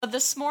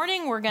This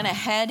morning we're going to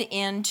head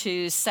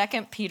into 2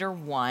 Peter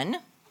 1.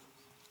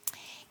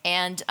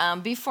 And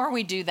before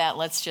we do that,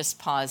 let's just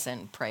pause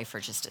and pray for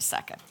just a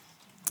second.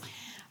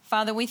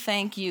 Father, we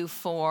thank you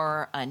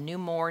for a new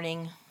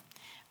morning.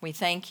 We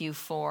thank you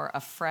for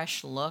a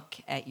fresh look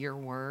at your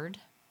word.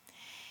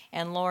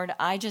 And Lord,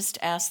 I just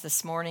ask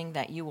this morning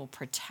that you will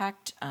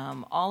protect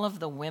all of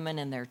the women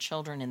and their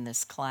children in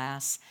this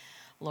class.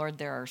 Lord,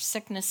 there are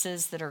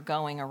sicknesses that are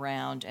going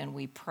around, and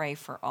we pray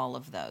for all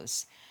of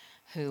those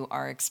who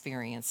are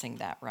experiencing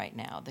that right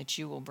now, that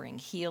you will bring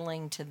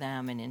healing to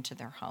them and into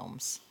their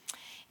homes.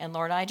 And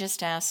Lord, I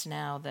just ask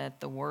now that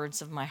the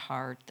words of my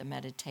heart, the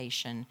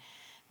meditation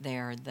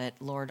there, that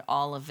Lord,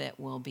 all of it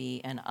will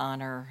be an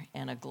honor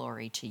and a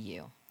glory to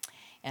you.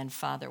 And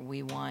Father,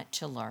 we want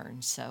to learn,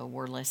 so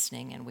we're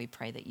listening, and we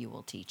pray that you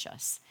will teach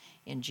us.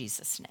 In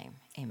Jesus' name,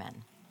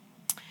 amen.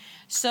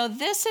 So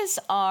this is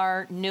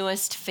our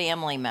newest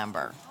family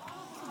member.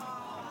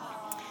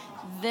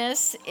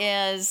 This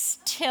is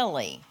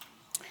Tilly.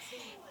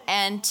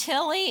 And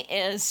Tilly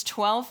is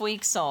 12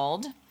 weeks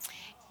old,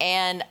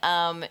 and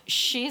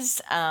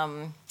she's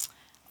a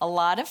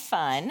lot of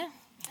fun.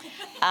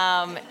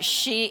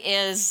 She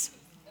is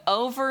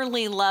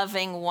overly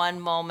loving one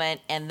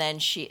moment, and then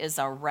she is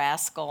a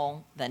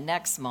rascal the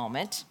next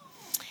moment.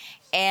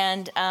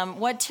 And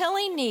what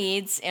Tilly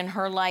needs in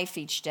her life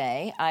each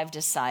day, I've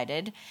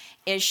decided,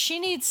 is she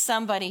needs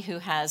somebody who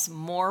has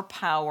more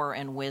power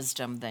and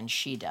wisdom than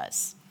she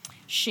does.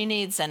 She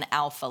needs an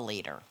alpha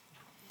leader.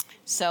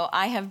 So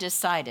I have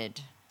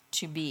decided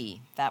to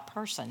be that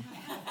person.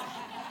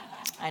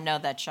 I know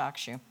that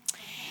shocks you.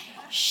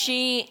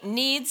 She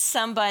needs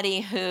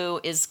somebody who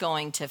is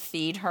going to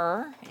feed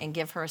her and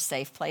give her a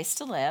safe place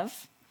to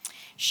live.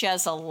 She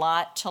has a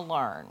lot to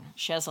learn.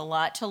 She has a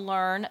lot to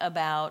learn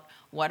about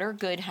what are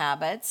good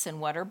habits and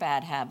what are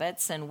bad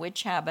habits, and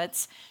which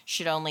habits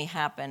should only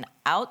happen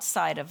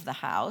outside of the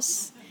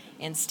house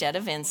instead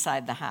of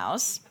inside the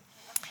house.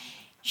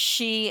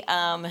 She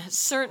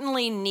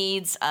certainly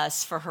needs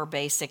us for her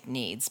basic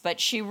needs,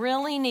 but she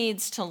really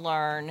needs to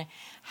learn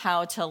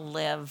how to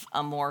live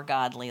a more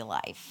godly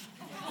life,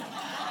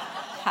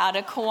 how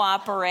to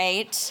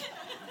cooperate,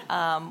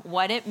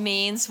 what it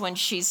means when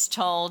she's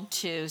told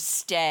to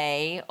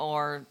stay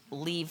or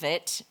leave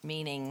it,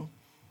 meaning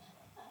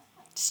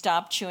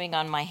stop chewing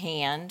on my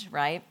hand,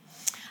 right?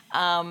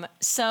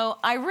 So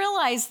I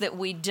realize that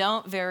we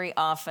don't very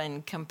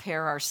often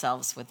compare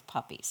ourselves with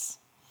puppies.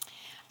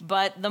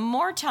 But the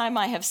more time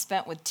I have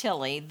spent with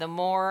Tilly, the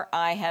more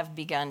I have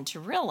begun to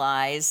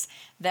realize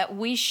that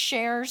we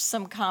share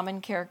some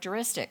common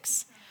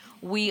characteristics.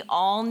 We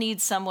all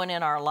need someone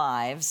in our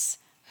lives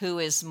who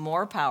is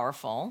more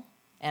powerful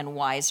and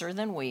wiser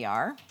than we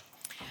are.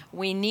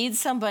 We need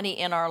somebody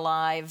in our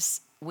lives,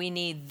 we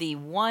need the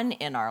one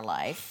in our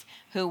life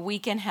who we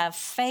can have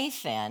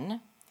faith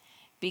in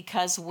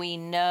because we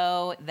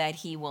know that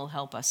he will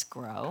help us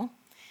grow,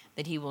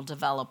 that he will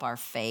develop our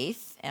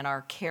faith and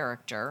our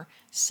character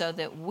so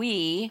that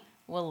we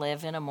will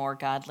live in a more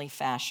godly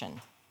fashion.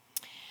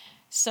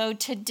 So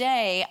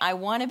today, I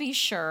want to be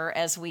sure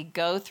as we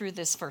go through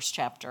this first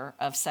chapter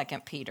of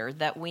 2 Peter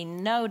that we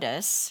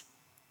notice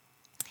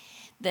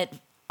that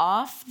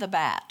off the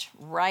bat,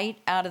 right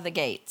out of the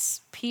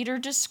gates, Peter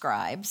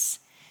describes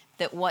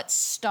that what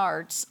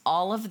starts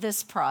all of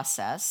this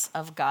process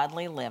of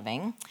godly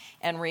living,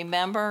 and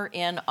remember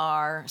in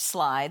our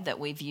slide that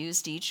we've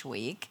used each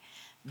week,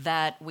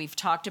 that we've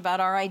talked about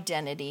our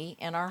identity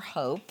and our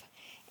hope,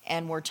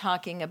 and we're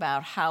talking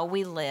about how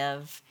we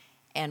live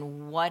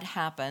and what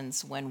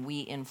happens when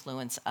we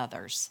influence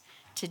others.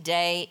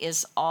 Today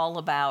is all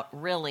about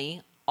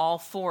really all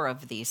four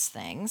of these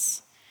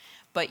things,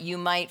 but you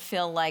might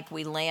feel like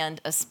we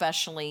land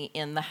especially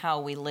in the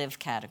how we live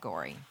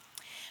category.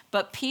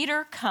 But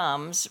Peter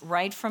comes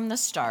right from the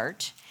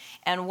start,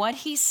 and what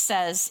he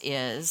says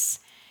is,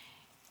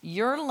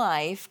 your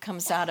life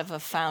comes out of a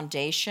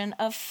foundation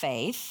of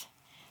faith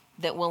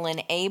that will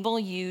enable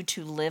you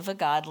to live a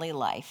godly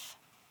life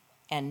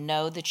and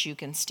know that you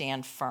can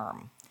stand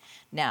firm.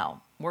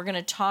 Now, we're going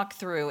to talk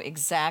through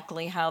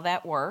exactly how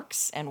that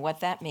works and what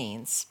that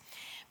means.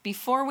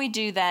 Before we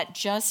do that,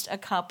 just a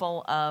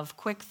couple of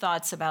quick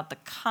thoughts about the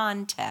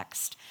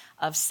context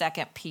of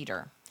 2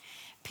 Peter.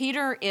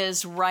 Peter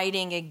is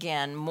writing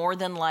again, more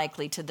than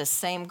likely, to the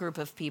same group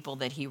of people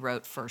that he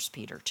wrote 1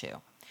 Peter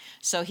to.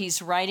 So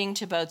he's writing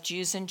to both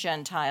Jews and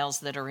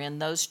Gentiles that are in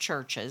those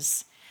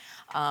churches.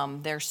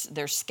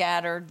 They're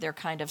scattered, they're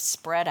kind of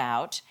spread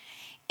out,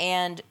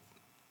 and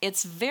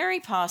it's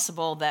very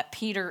possible that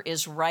Peter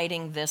is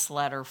writing this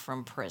letter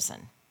from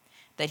prison,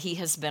 that he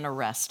has been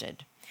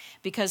arrested,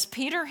 because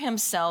Peter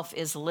himself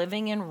is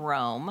living in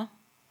Rome,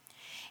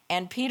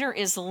 and Peter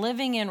is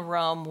living in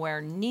Rome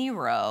where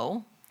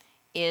Nero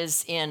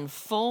is in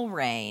full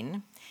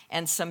reign,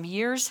 and some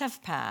years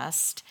have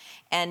passed,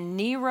 and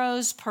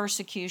Nero's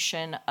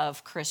persecution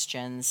of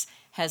Christians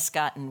has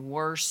gotten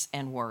worse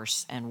and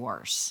worse and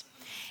worse.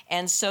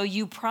 And so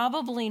you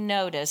probably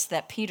notice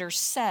that Peter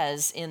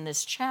says in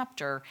this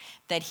chapter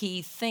that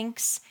he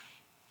thinks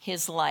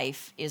his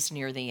life is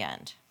near the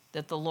end.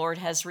 that the Lord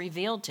has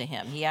revealed to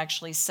him. He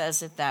actually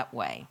says it that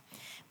way,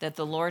 that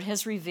the Lord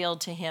has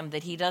revealed to him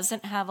that he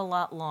doesn't have a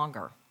lot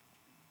longer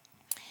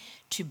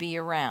to be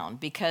around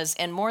because,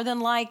 and more than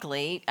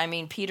likely,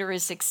 Peter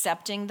is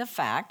accepting the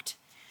fact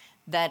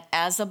that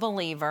as a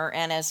believer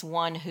and as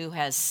one who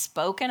has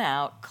spoken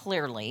out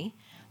clearly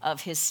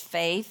of his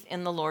faith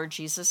in the Lord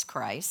Jesus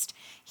Christ,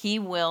 he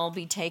will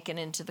be taken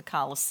into the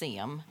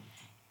Colosseum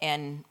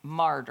and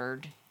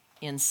martyred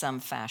in some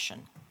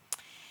fashion.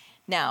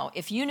 Now,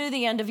 if you knew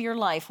the end of your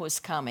life was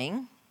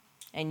coming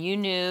and you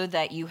knew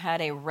that you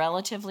had a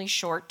relatively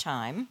short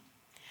time,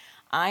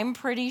 I'm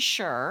pretty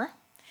sure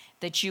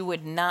that you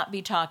would not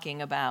be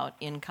talking about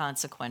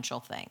inconsequential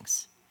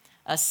things,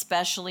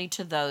 especially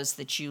to those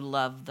that you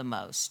love the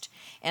most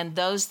and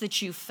those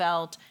that you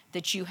felt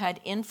that you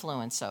had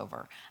influence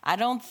over. I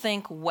don't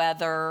think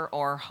weather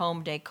or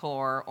home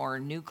decor or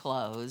new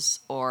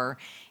clothes or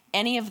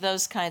any of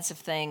those kinds of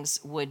things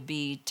would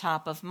be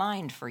top of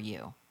mind for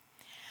you.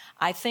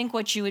 I think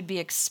what you would be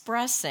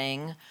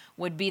expressing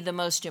would be the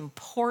most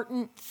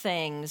important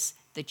things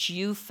that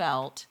you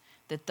felt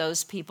that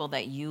those people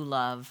that you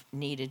love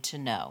needed to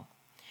know.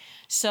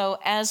 So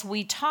as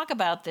we talk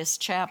about this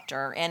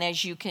chapter and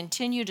as you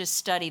continue to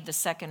study the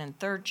second and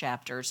third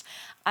chapters,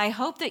 I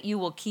hope that you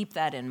will keep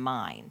that in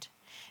mind,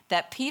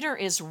 that Peter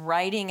is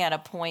writing at a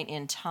point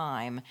in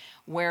time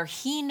where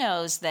he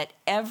knows that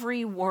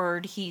every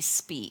word he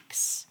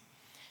speaks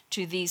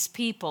to these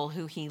people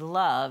who he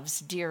loves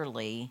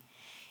dearly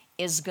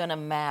is going to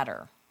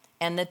matter,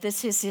 and that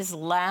this is his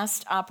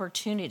last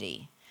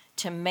opportunity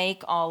to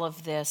make all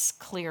of this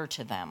clear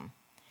to them.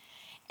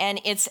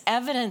 And it's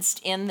evidenced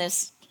in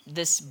this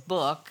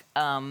book.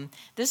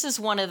 This is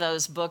one of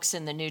those books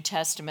in the New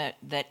Testament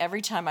that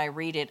every time I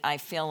read it, I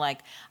feel like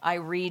I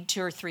read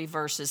 2 or 3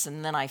 verses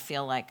and then I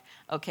feel like,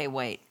 okay,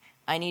 wait,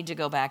 I need to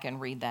go back and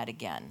read that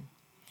again.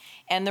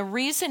 And the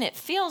reason it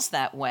feels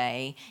that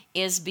way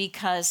is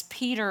because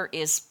Peter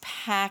is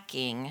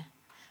packing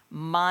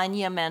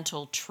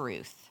monumental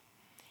truth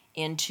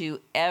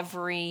into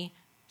every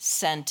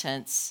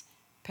sentence,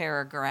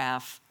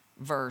 paragraph,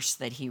 verse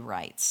that he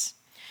writes.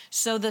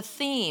 So the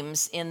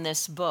themes in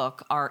this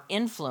book are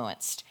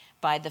influenced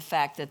by the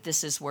fact that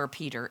this is where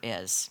Peter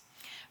is.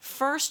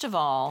 First of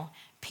all,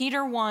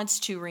 Peter wants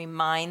to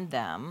remind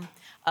them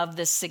of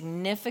the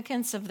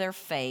significance of their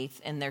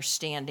faith and their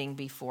standing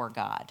before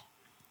God.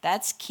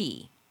 That's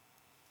key.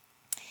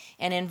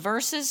 And in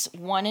verses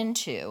 1 and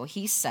 2,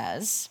 he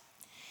says,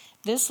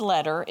 "This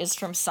letter is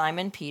from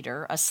Simon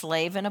Peter, a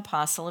slave and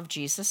apostle of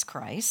Jesus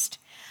Christ.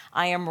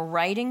 I am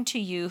writing to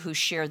you who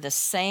share the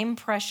same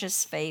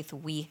precious faith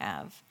we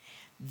have.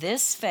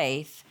 This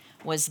faith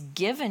was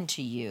given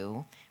to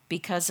you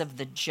because of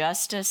the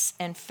justice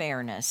and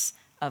fairness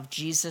of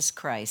Jesus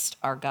Christ,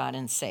 our God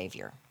and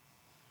Savior."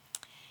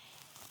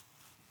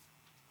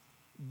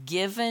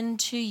 Given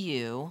to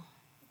you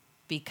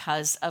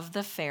because of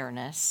the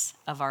fairness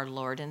of our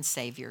Lord and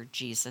Savior,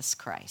 Jesus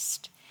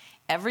Christ.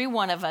 Every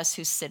one of us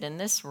who sit in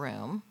this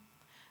room,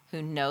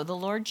 who know the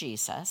Lord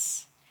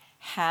Jesus,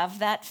 have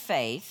that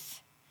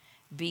faith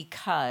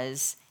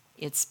because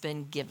it's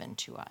been given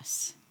to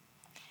us.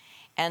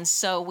 And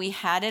so we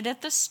had it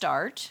at the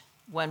start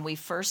when we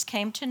first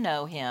came to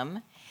know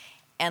him.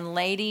 And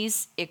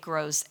ladies, it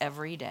grows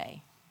every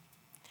day.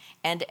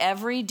 And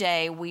every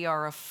day we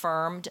are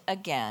affirmed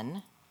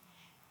again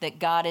that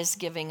God is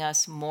giving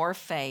us more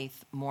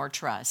faith, more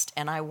trust.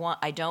 And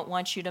I don't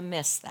want you to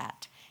miss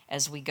that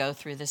as we go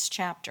through this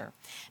chapter.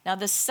 Now,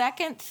 the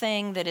second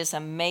thing that is a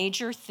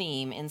major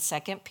theme in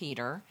 2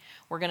 Peter,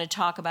 we're going to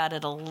talk about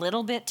it a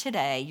little bit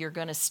today. You're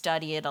going to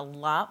study it a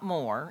lot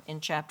more in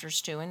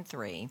chapters 2 and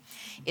 3,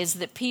 is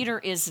that Peter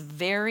is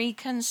very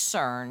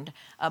concerned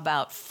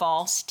about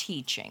false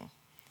teaching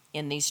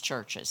in these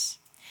churches.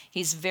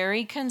 He's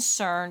very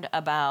concerned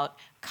about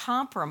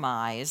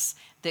compromise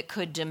that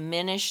could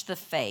diminish the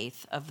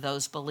faith of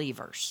those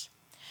believers.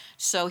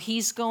 So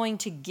he's going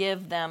to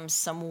give them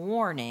some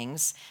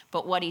warnings,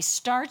 but what he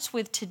starts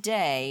with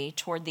today,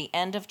 toward the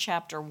end of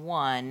chapter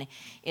 1,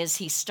 is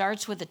he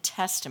starts with a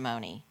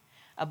testimony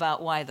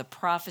about why the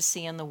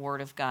prophecy and the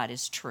word of God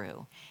is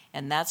true.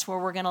 And that's where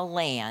we're going to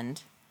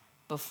land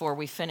before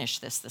we finish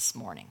this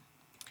morning.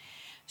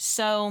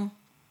 So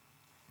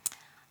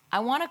I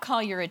want to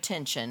call your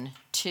attention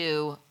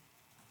to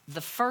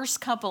the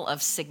first couple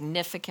of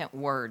significant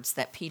words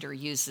that Peter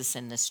uses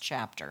in this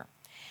chapter.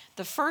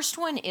 The first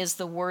one is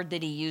the word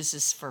that he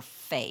uses for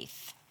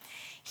faith.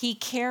 He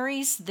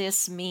carries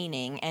this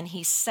meaning, and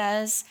he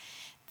says,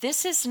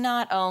 this is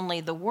not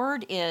only, the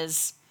word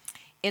is,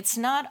 it's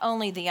not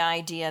only the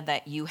idea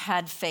that you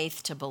had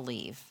faith to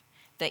believe,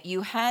 that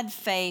you had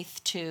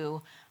faith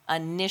to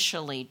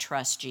initially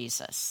trust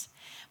Jesus.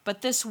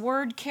 But this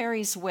word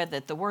carries with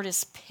it, the word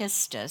is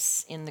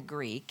pistis in the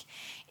Greek,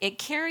 it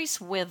carries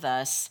with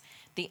us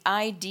the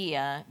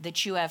idea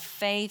that you have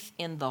faith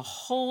in the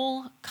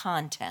whole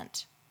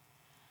content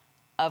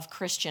of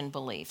Christian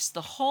beliefs,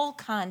 the whole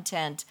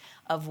content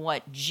of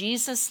what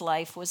Jesus'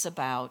 life was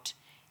about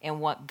and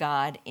what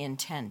God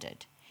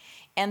intended.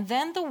 And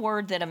then the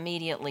word that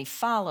immediately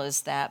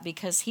follows that,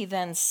 because he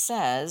then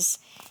says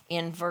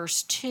in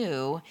verse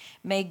 2,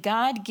 may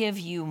God give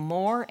you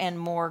more and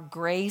more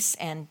grace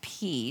and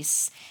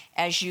peace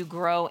as you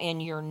grow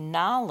in your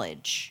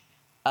knowledge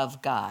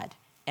of God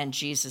and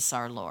Jesus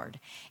our Lord.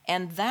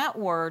 And that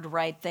word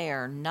right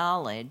there,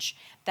 knowledge,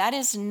 that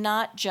is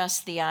not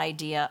just the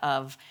idea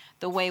of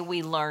the way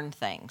we learn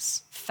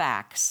things,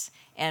 facts,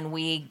 and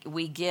we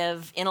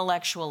give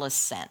intellectual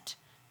assent.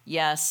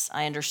 Yes,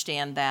 I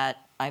understand that.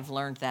 I've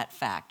learned that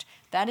fact.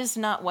 That is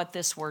not what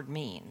this word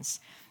means.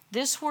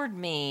 This word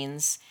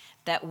means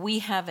that we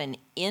have an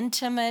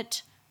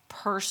intimate,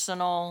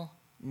 personal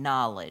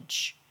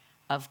knowledge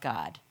of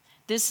God.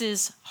 This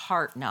is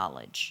heart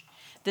knowledge.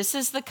 This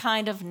is the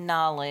kind of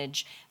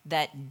knowledge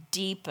that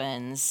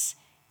deepens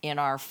in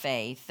our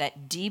faith,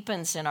 that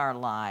deepens in our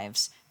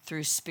lives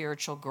through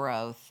spiritual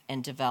growth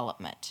and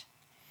development.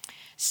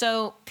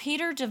 So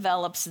Peter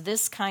develops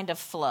this kind of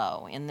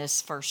flow in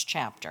this first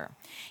chapter.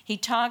 He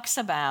talks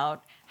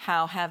about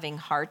how having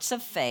hearts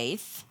of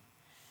faith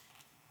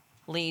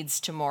leads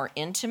to more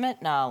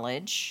intimate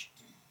knowledge,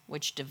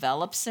 which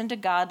develops into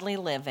godly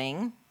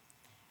living,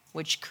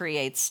 which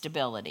creates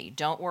stability.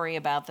 Don't worry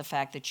about the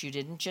fact that you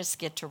didn't just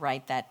get to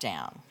write that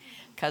down,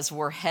 because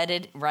we're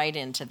headed right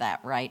into that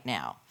right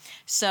now.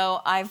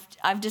 So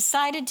I've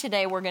decided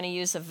today we're going to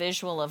use a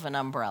visual of an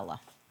umbrella,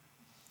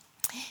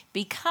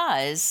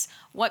 because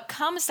what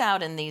comes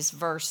out in these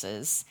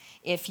verses,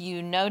 if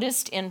you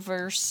noticed in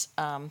verse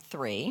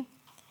 3,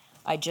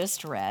 I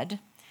just read,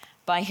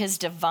 by his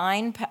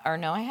divine power,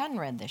 no, I hadn't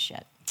read this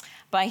yet.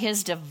 By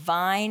his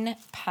divine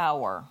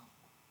power.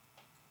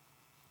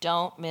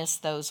 Don't miss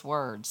those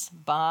words.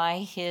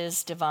 By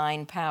his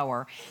divine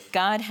power.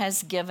 God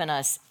has given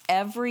us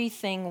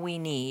everything we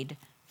need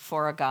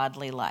for a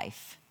godly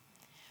life.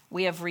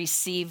 We have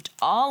received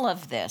all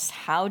of this.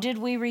 How did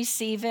we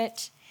receive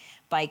it?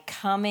 By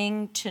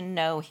coming to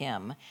know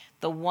him,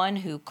 the one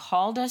who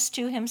called us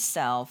to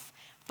himself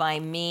by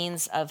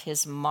means of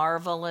his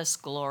marvelous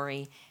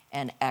glory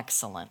and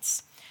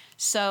excellence.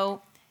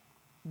 So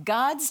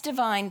God's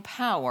divine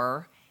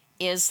power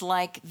is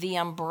like the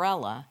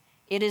umbrella.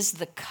 It is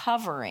the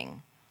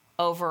covering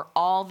over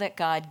all that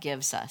God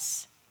gives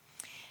us.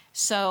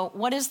 So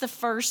what is the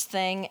first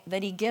thing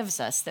that he gives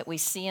us that we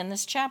see in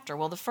this chapter?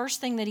 Well, the first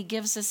thing that he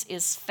gives us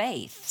is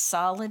faith,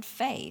 solid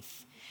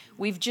faith.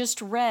 We've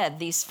just read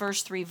these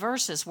first 3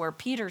 verses where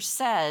Peter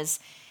says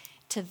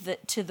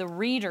to the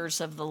readers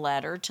of the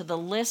letter, to the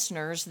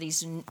listeners,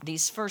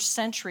 these first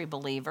century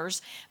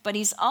believers, but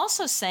he's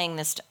also saying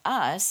this to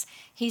us.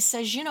 He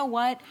says, you know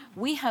what?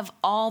 We have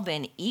all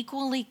been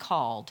equally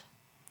called,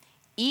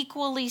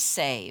 equally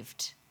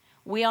saved.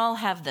 We all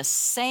have the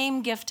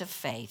same gift of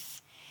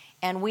faith,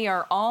 and we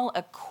are all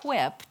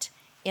equipped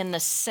in the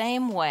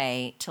same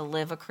way to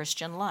live a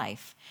Christian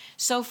life.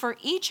 So for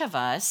each of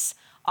us,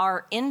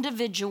 our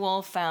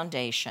individual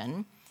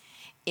foundation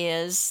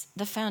is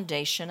the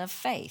foundation of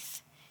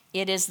faith.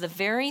 It is the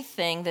very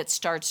thing that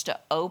starts to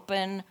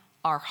open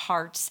our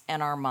hearts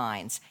and our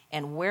minds.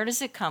 And where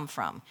does it come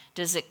from?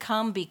 Does it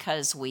come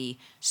because we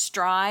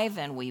strive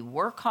and we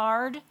work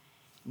hard?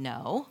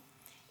 No.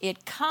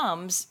 It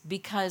comes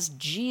because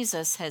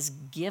Jesus has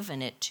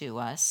given it to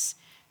us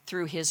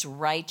through his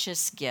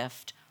righteous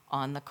gift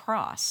on the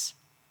cross.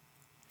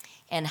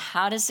 And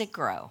how does it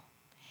grow?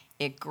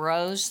 It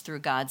grows through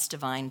God's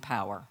divine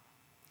power.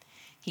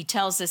 He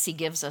tells us he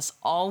gives us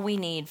all we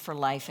need for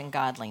life and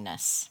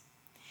godliness.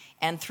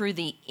 And through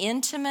the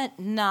intimate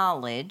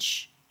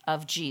knowledge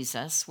of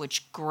Jesus,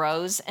 which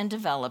grows and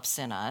develops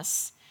in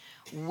us,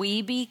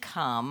 we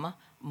become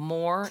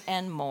more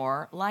and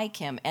more like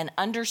him. And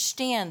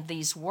understand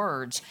these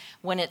words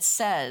when it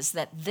says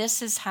that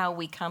this is how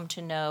we come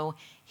to know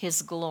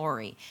his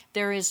glory.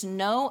 There is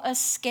no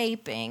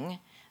escaping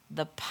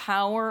the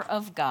power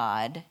of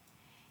God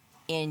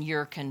in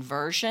your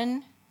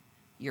conversion,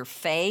 your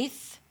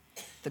faith,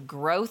 the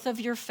growth of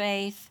your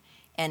faith,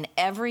 and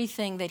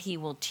everything that he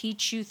will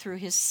teach you through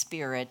his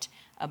Spirit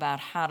about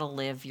how to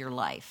live your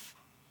life.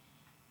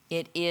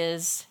 It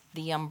is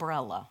the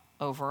umbrella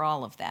over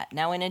all of that.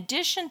 Now, in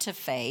addition to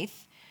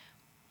faith,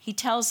 he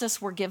tells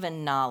us we're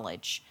given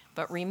knowledge.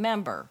 But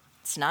remember,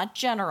 it's not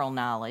general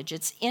knowledge,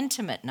 it's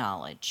intimate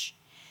knowledge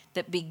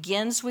that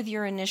begins with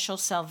your initial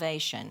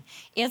salvation.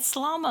 It's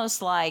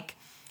almost like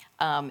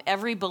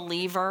every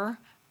believer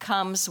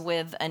comes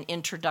with an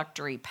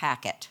introductory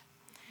packet.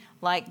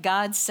 Like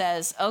God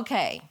says,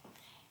 okay,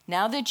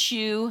 now that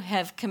you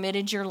have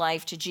committed your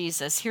life to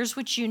Jesus, here's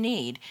what you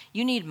need.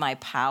 You need my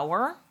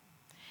power.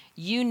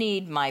 You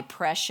need my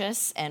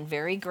precious and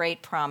very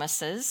great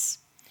promises.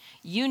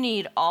 You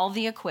need all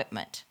the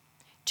equipment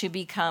to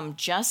become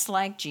just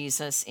like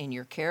Jesus in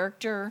your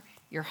character,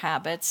 your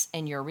habits,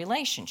 and your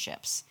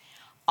relationships.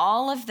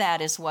 All of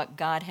that is what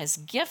God has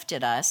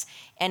gifted us.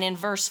 And in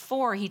verse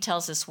 4, he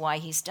tells us why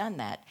he's done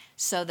that,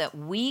 so that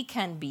we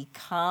can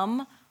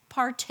become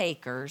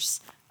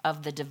partakers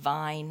of the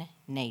divine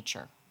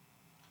nature.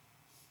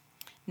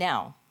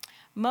 Now,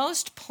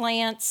 most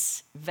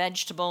plants,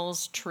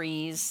 vegetables,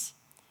 trees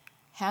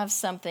have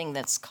something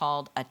that's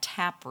called a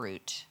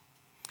taproot.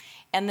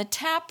 And the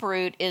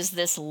taproot is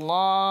this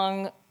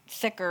long,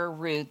 thicker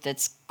root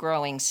that's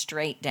growing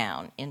straight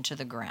down into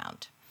the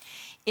ground.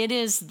 It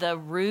is the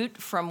root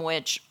from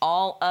which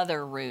all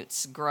other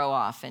roots grow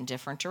off in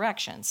different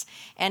directions.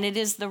 And it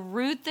is the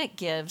root that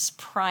gives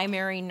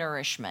primary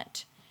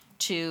nourishment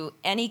to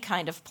any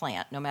kind of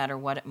plant, no matter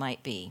what it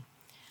might be.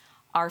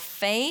 Our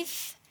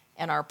faith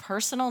and our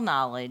personal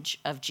knowledge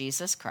of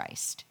Jesus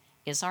Christ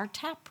is our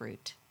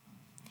taproot.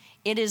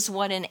 It is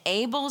what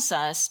enables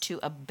us to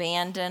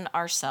abandon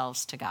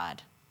ourselves to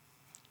God,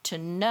 to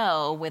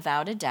know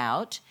without a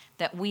doubt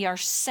that we are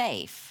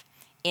safe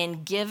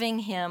in giving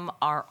him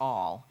our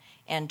all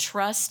and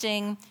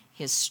trusting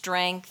his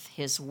strength,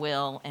 his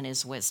will, and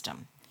his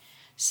wisdom.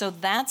 So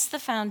that's the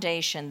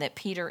foundation that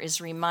Peter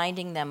is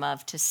reminding them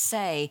of, to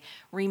say,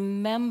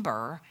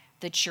 remember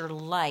that your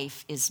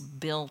life is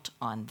built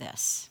on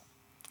this.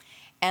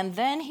 And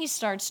then he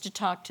starts to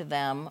talk to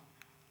them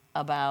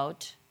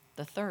about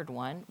the third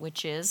one,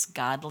 which is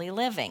godly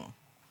living.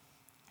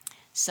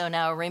 So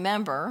now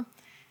remember,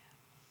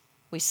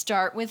 we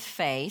start with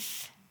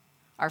faith.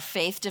 Our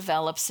faith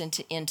develops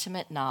into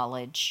intimate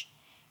knowledge,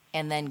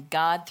 and then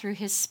God, through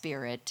his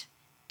Spirit,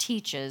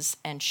 teaches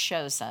and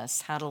shows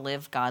us how to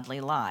live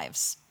godly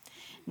lives.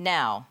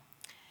 Now,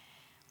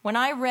 when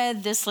I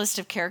read this list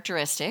of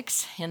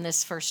characteristics in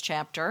this first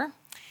chapter,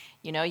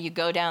 you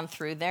go down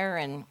through there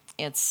and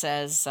it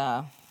says,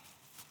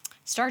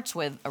 starts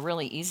with a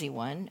really easy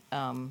one,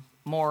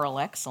 moral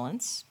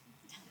excellence.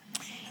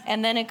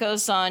 And then it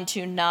goes on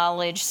to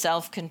knowledge,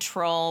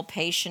 self-control,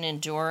 patient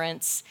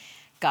endurance,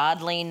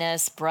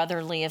 godliness,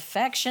 brotherly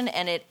affection,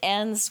 and it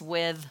ends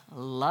with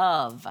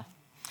love.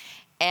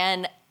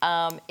 And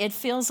it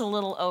feels a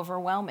little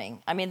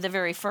overwhelming. I mean, the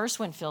very first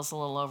one feels a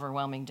little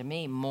overwhelming to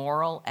me,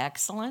 moral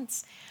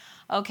excellence.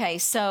 Okay,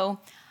 so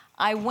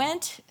I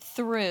went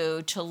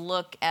through to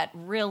look at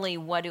really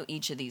what do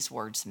each of these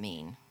words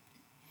mean.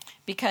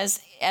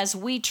 Because as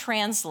we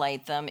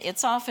translate them,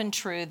 it's often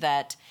true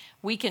that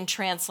we can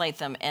translate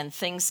them and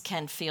things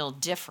can feel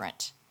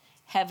different,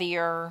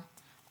 heavier,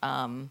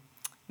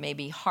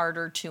 maybe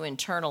harder to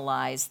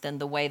internalize than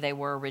the way they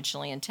were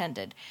originally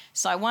intended.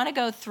 So I want to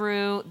go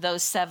through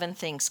those 7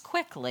 things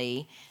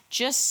quickly,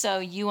 just so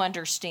you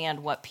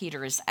understand what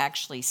Peter is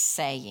actually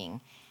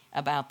saying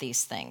about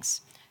these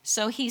things.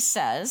 So he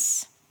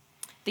says,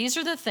 these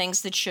are the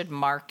things that should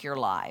mark your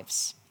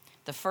lives.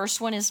 The first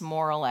one is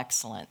moral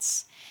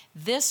excellence.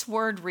 This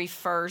word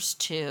refers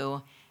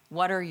to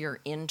what are your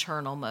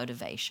internal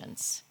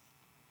motivations?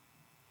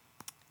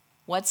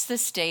 What's the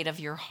state of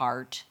your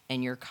heart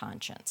and your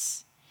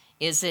conscience?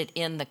 Is it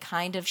in the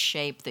kind of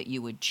shape that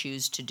you would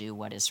choose to do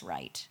what is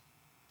right?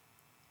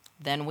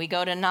 Then we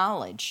go to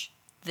knowledge.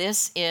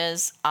 This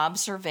is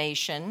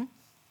observation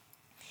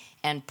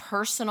and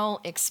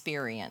personal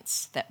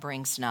experience that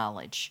brings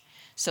knowledge.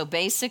 So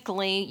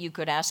basically, you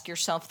could ask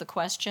yourself the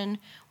question,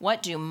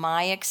 what do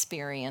my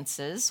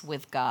experiences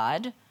with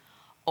God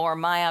or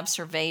my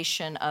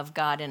observation of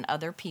God in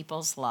other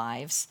people's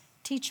lives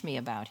teach me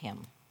about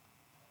him?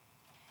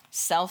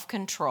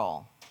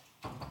 Self-control.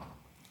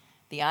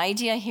 The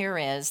idea here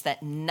is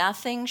that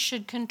nothing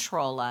should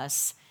control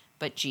us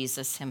but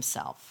Jesus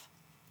himself.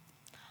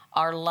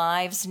 Our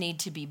lives need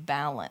to be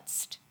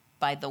balanced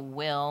by the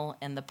will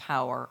and the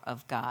power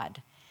of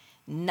God.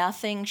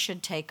 Nothing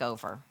should take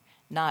over.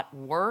 Not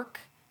work,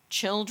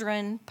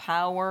 children,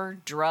 power,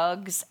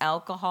 drugs,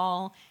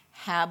 alcohol,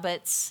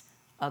 habits,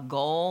 a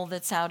goal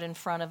that's out in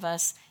front of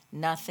us.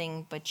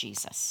 Nothing but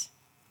Jesus.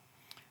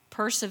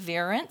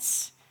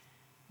 Perseverance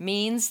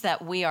means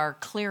that we are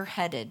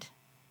clear-headed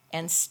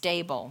and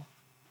stable,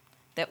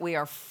 that we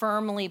are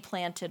firmly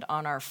planted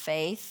on our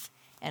faith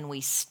and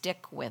we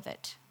stick with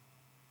it.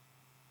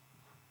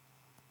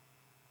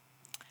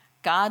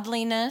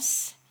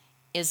 Godliness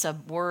is a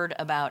word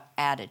about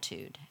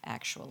attitude,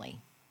 actually.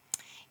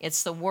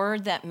 It's the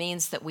word that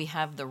means that we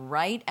have the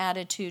right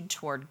attitude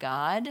toward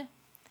God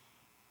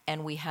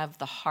and we have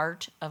the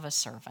heart of a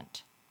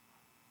servant.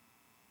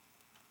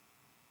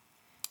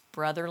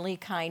 Brotherly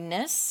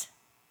kindness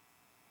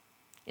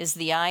is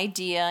the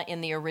idea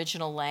in the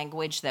original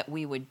language that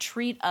we would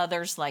treat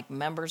others like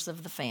members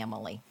of the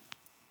family,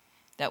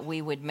 that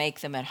we would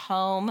make them at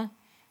home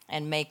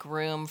and make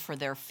room for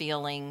their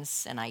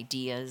feelings and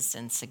ideas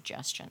and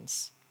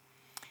suggestions.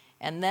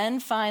 And then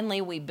finally,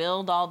 we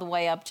build all the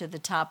way up to the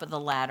top of the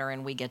ladder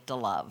and we get to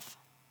love.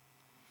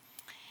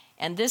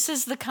 And this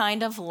is the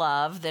kind of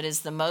love that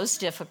is the most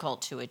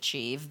difficult to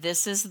achieve.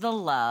 This is the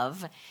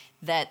love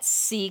that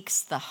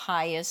seeks the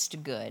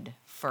highest good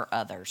for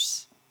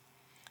others.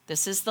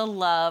 This is the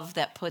love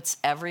that puts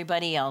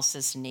everybody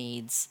else's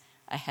needs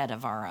ahead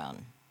of our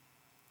own.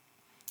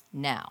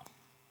 Now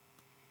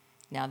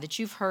that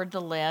you've heard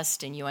the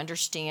list and you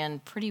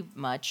understand pretty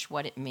much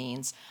what it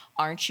means,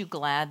 aren't you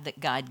glad that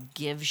God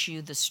gives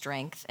you the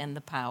strength and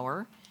the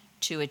power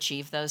to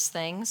achieve those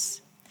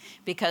things?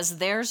 Because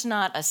there's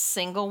not a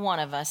single one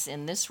of us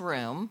in this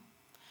room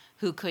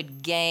who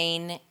could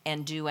gain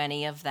and do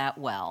any of that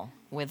well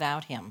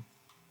without him.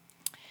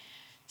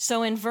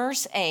 So in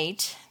verse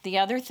 8, the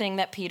other thing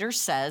that Peter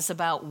says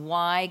about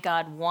why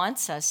God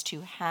wants us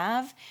to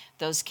have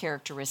those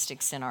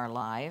characteristics in our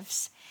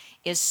lives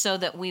is so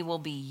that we will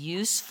be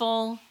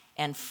useful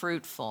and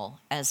fruitful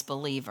as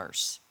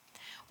believers.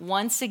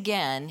 Once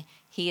again,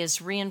 he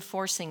is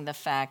reinforcing the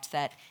fact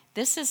that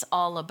this is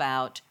all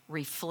about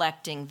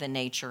reflecting the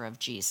nature of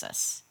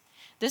Jesus.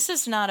 This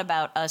is not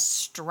about us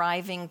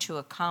striving to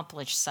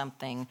accomplish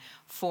something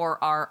for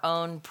our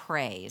own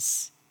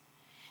praise.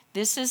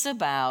 This is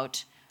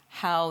about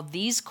how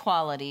these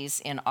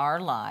qualities in our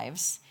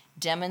lives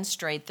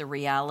demonstrate the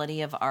reality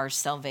of our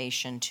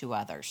salvation to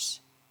others.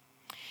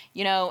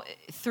 You know,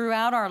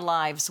 throughout our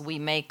lives, we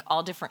make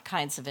all different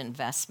kinds of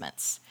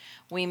investments.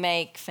 We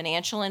make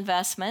financial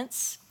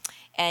investments,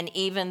 and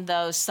even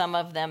though some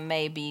of them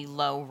may be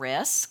low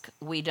risk,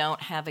 we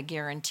don't have a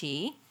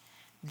guarantee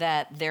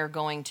that they're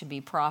going to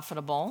be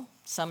profitable.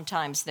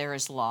 Sometimes there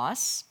is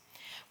loss.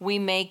 We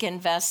make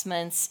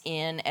investments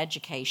in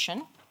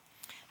education.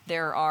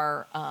 There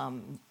are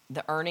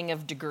the earning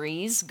of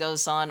degrees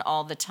goes on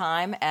all the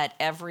time at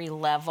every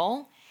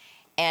level,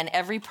 and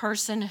every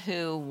person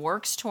who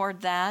works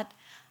toward that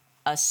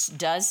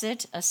does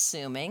it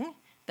assuming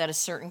that a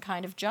certain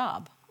kind of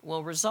job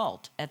will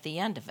result at the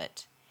end of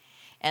it.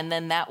 And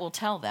then that will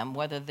tell them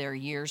whether their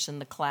years in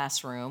the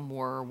classroom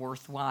were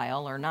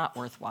worthwhile or not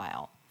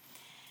worthwhile.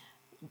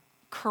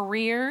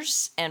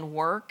 Careers and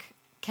work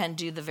can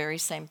do the very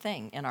same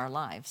thing in our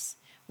lives.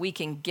 We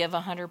can give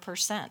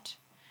 100%.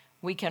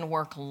 We can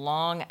work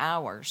long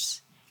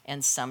hours,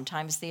 and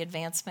sometimes the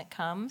advancement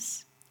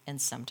comes, and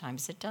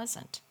sometimes it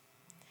doesn't.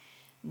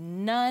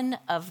 None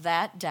of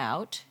that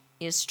doubt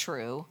is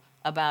true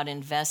about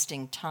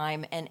investing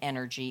time and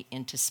energy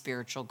into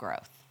spiritual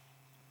growth.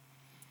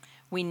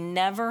 We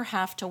never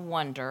have to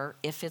wonder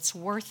if it's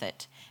worth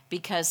it,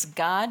 because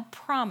God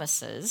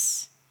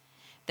promises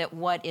that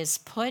what is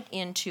put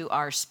into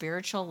our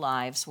spiritual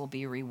lives will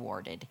be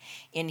rewarded.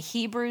 In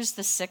Hebrews,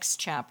 the 6th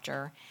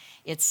chapter,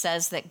 it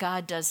says that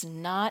God does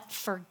not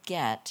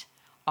forget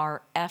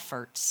our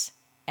efforts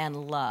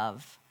and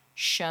love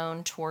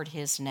shown toward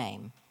his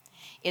name.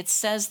 It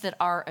says that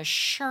our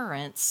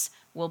assurance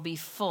will be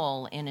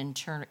full in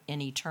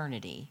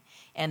eternity,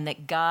 and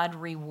that God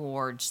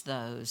rewards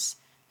those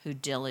who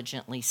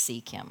diligently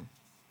seek him.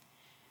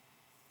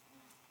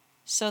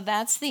 So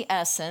that's the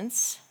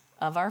essence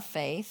of our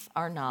faith,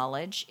 our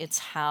knowledge. It's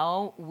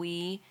how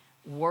we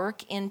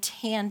work in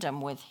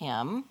tandem with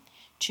him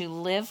to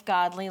live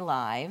godly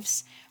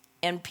lives.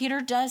 And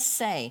Peter does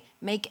say,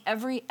 make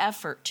every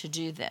effort to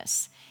do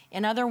this.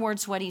 In other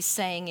words, what he's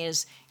saying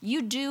is,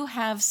 you do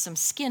have some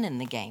skin in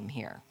the game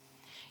here.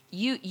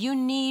 You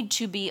need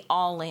to be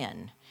all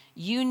in.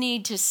 You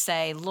need to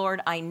say,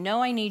 Lord, I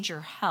know I need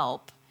your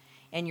help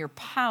and your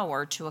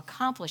power to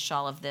accomplish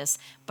all of this,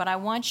 but I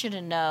want you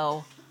to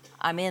know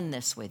I'm in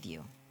this with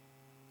you.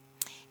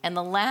 And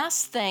the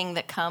last thing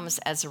that comes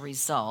as a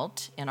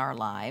result in our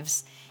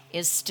lives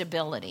is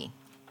stability.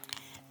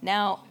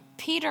 Now,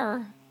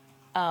 Peter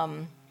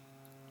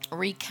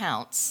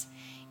recounts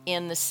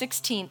in the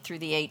 16th through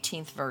the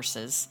 18th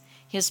verses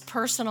his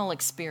personal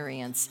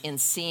experience in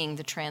seeing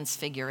the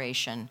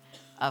transfiguration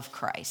of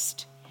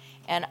Christ.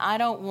 And I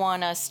don't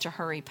want us to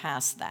hurry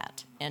past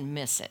that and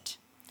miss it,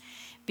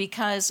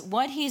 because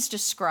what he's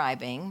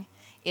describing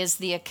is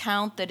the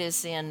account that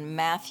is in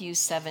Matthew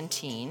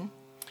 17,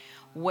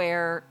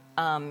 where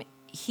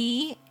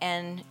he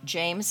and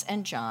James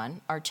and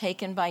John are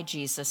taken by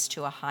Jesus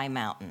to a high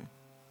mountain.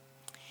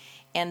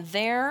 And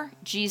there,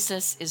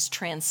 Jesus is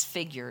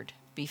transfigured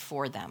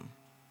before them.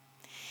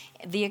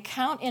 The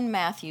account in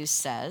Matthew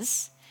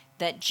says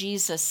that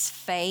Jesus'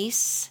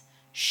 face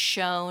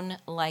shone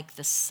like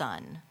the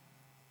sun,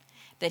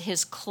 that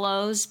his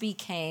clothes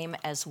became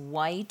as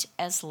white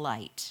as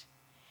light,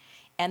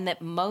 and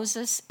that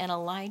Moses and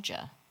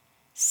Elijah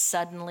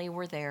suddenly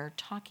were there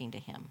talking to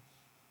him.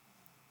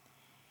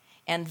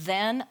 And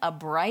then a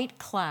bright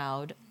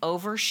cloud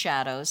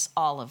overshadows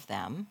all of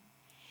them,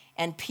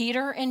 and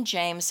Peter and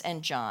James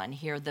and John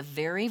hear the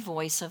very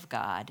voice of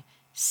God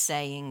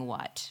saying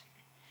what?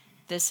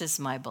 This is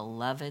my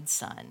beloved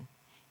Son,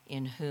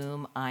 in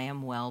whom I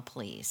am well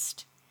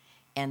pleased.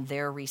 And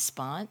their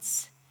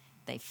response,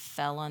 they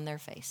fell on their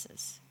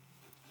faces.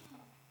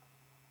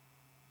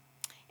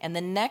 And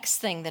the next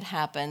thing that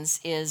happens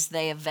is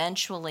they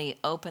eventually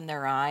open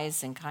their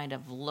eyes and kind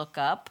of look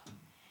up,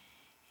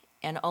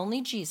 and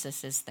only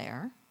Jesus is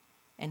there,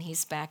 and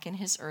he's back in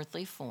his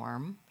earthly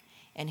form,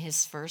 and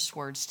his first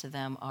words to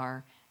them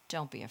are,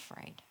 don't be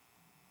afraid.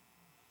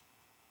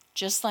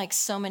 Just like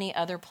so many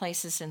other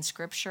places in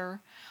Scripture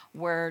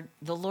where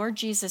the Lord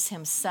Jesus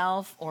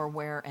himself, or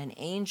where an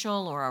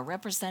angel or a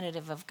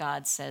representative of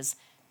God says,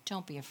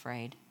 don't be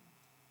afraid.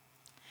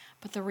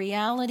 But the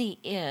reality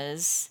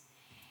is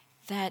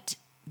that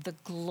the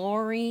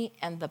glory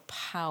and the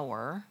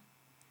power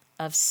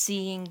of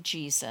seeing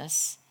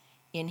Jesus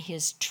in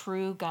his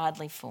true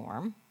godly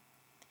form,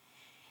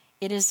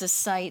 it is a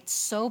sight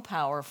so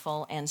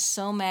powerful and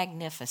so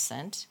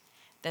magnificent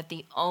that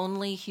the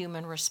only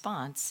human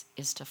response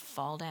is to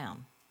fall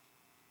down.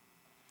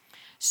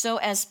 So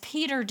as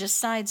Peter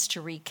decides to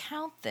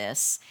recount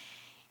this,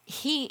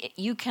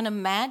 you can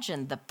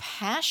imagine the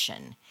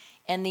passion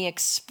and the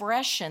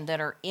expression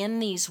that are in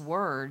these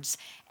words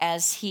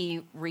as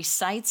he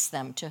recites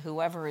them to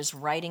whoever is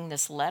writing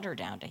this letter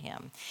down to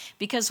him.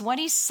 Because what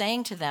he's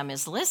saying to them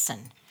is,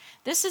 listen,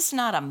 this is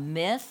not a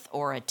myth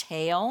or a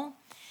tale.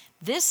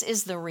 This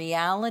is the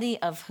reality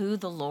of who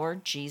the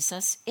Lord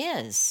Jesus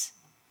is.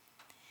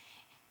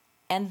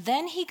 And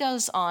then he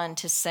goes on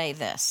to say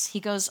this. He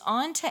goes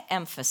on to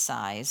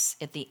emphasize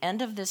at the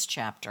end of this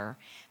chapter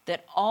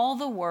that all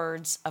the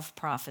words of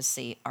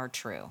prophecy are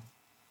true.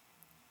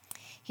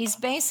 He's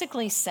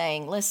basically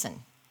saying,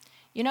 listen,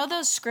 you know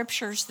those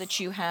scriptures that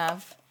you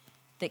have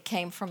that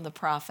came from the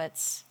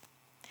prophets?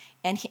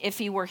 And if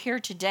he were here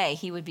today,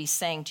 he would be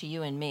saying to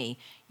you and me,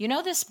 you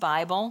know this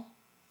Bible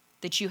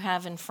that you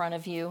have in front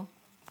of you?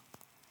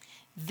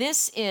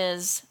 This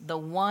is the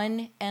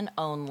one and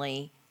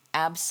only,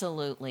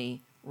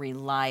 absolutely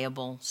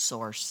reliable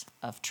source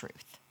of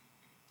truth.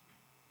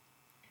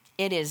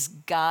 It is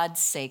God's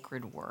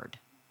sacred word.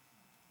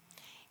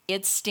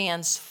 It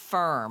stands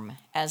firm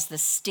as the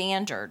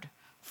standard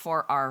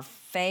for our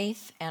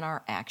faith and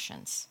our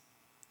actions.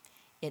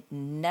 It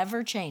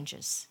never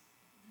changes.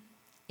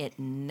 It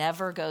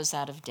never goes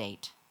out of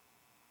date.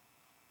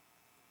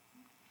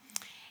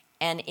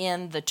 And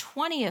in the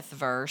 20th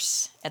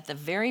verse, at the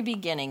very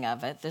beginning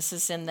of it, this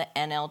is in the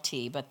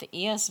NLT, but the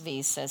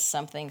ESV says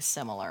something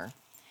similar.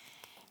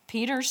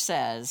 Peter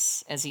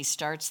says, as he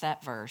starts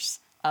that verse,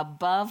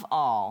 above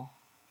all,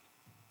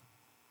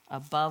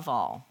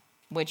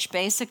 which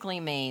basically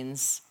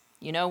means,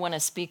 you know, when a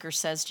speaker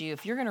says to you,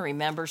 if you're going to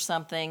remember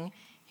something,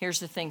 here's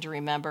the thing to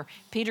remember.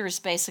 Peter is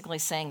basically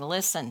saying,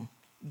 listen,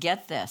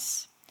 get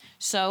this.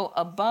 So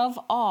above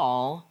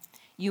all,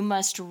 you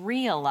must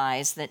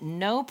realize that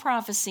no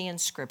prophecy in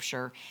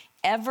Scripture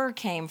ever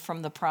came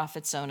from the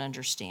prophet's own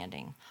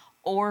understanding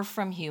or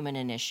from human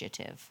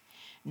initiative.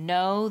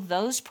 No,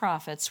 those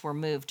prophets were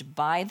moved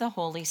by the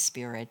Holy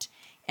Spirit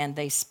and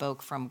they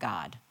spoke from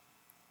God.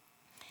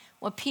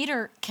 What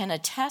Peter can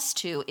attest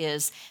to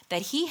is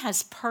that he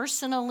has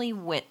personally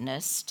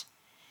witnessed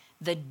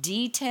the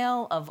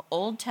detail of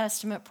Old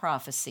Testament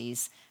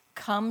prophecies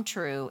come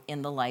true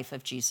in the life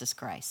of Jesus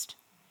Christ.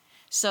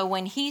 So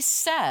when he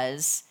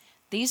says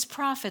these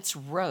prophets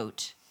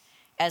wrote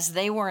as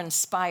they were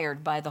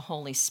inspired by the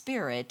Holy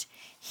Spirit,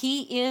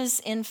 he is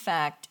in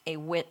fact a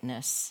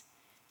witness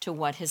to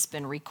what has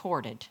been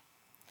recorded.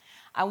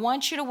 I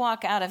want you to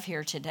walk out of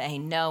here today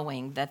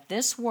knowing that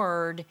this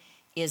word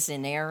is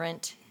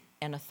inerrant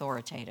and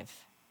authoritative.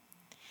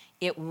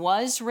 It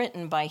was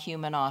written by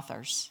human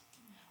authors,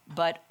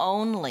 but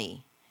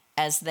only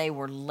as they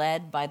were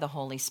led by the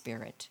Holy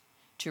Spirit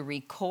to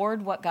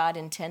record what God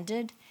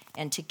intended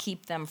and to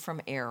keep them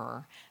from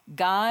error.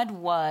 God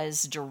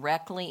was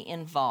directly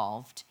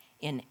involved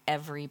in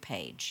every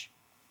page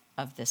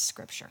of this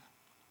scripture.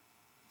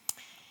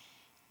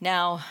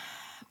 Now,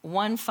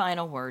 one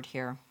final word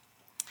here.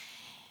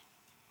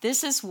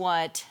 This is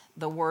what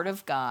the Word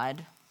of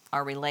God,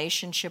 our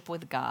relationship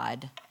with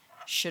God,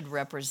 should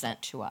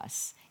represent to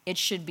us. It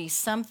should be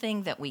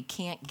something that we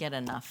can't get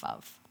enough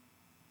of.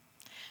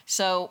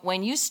 So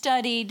when you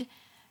studied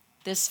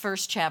this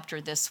first chapter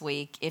this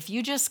week, if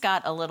you just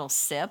got a little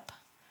sip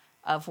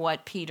of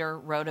what Peter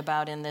wrote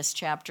about in this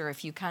chapter,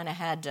 if you kind of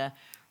had to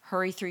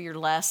hurry through your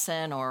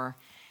lesson or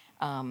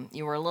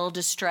you were a little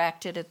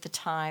distracted at the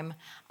time,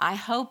 I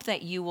hope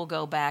that you will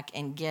go back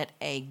and get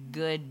a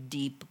good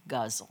deep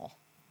guzzle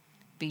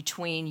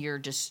between your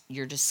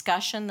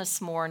discussion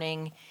this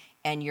morning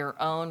and your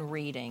own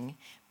reading,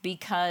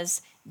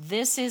 because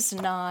this is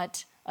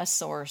not a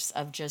source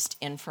of just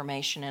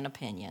information and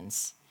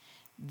opinions.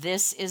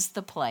 This is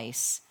the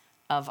place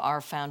of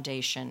our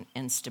foundation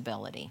and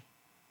stability.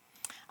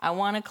 I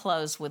want to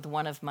close with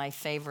one of my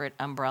favorite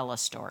umbrella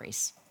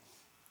stories.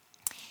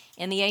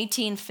 In the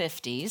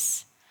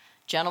 1850s, a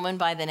gentleman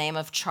by the name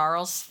of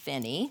Charles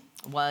Finney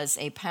was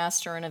a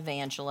pastor and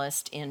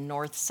evangelist in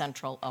north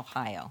central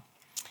Ohio.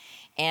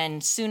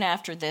 And soon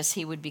after this,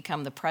 he would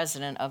become the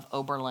president of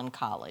Oberlin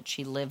College.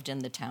 He lived in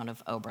the town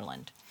of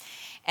Oberlin.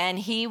 And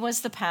he was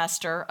the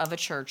pastor of a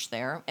church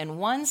there. And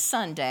one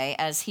Sunday,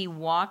 as he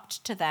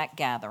walked to that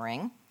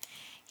gathering,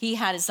 he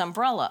had his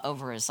umbrella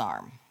over his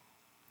arm.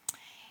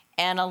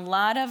 And a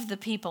lot of the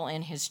people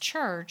in his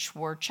church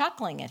were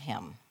chuckling at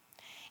him.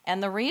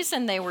 And the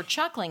reason they were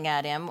chuckling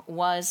at him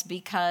was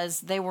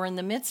because they were in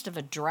the midst of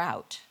a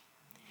drought.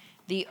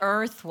 The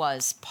earth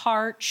was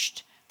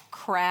parched,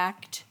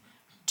 cracked,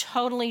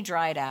 totally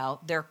dried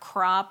out. Their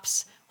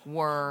crops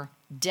were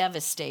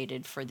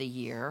devastated for the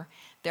year.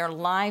 Their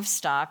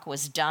livestock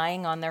was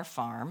dying on their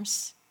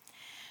farms.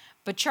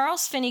 But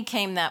Charles Finney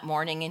came that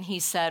morning and he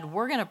said,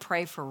 we're going to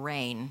pray for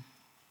rain.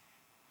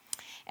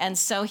 And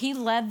so he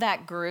led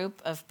that group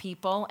of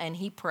people and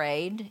he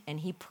prayed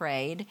and he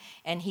prayed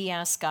and he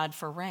asked God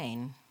for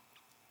rain.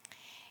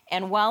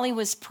 And while he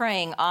was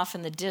praying, off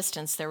in the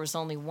distance, there was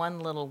only one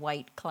little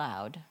white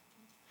cloud.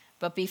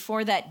 But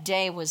before that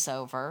day was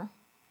over,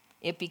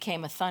 it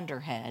became a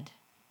thunderhead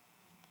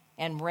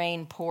and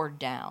rain poured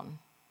down.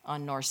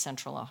 on north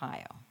central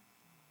Ohio.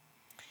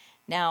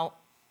 Now,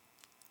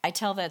 I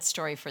tell that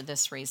story for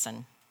this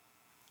reason.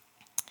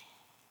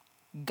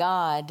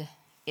 God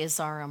is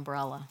our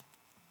umbrella.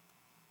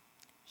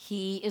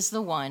 He is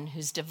the one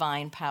whose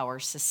divine power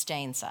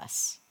sustains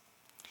us.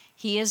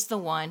 He is the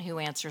one who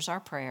answers our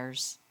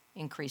prayers,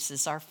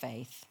 increases our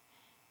faith,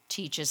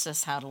 teaches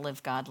us how to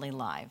live godly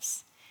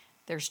lives.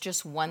 There's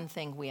just one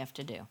thing we have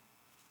to do,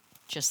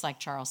 just like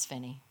Charles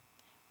Finney.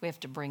 We have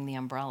to bring the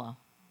umbrella.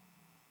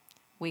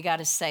 We got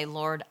to say,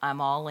 Lord,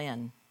 I'm all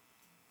in.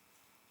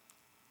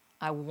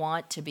 I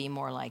want to be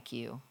more like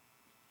you.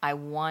 I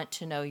want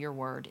to know your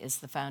word is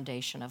the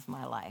foundation of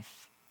my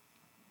life.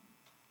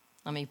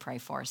 Let me pray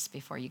for us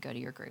before you go to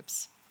your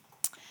groups.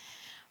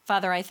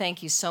 Father, I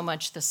thank you so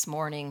much this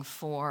morning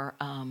for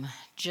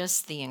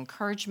just the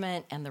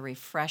encouragement and the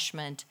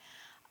refreshment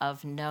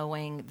of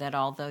knowing that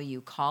although you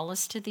call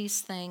us to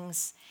these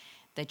things,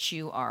 that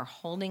you are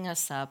holding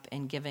us up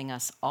and giving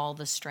us all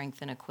the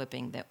strength and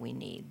equipping that we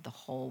need the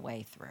whole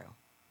way through.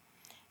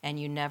 And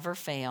you never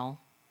fail,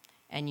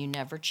 and you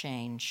never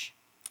change.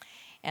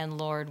 And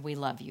Lord, we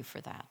love you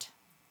for that.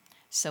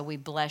 So we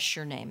bless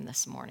your name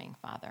this morning,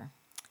 Father,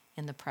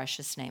 in the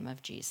precious name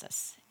of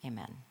Jesus.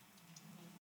 Amen.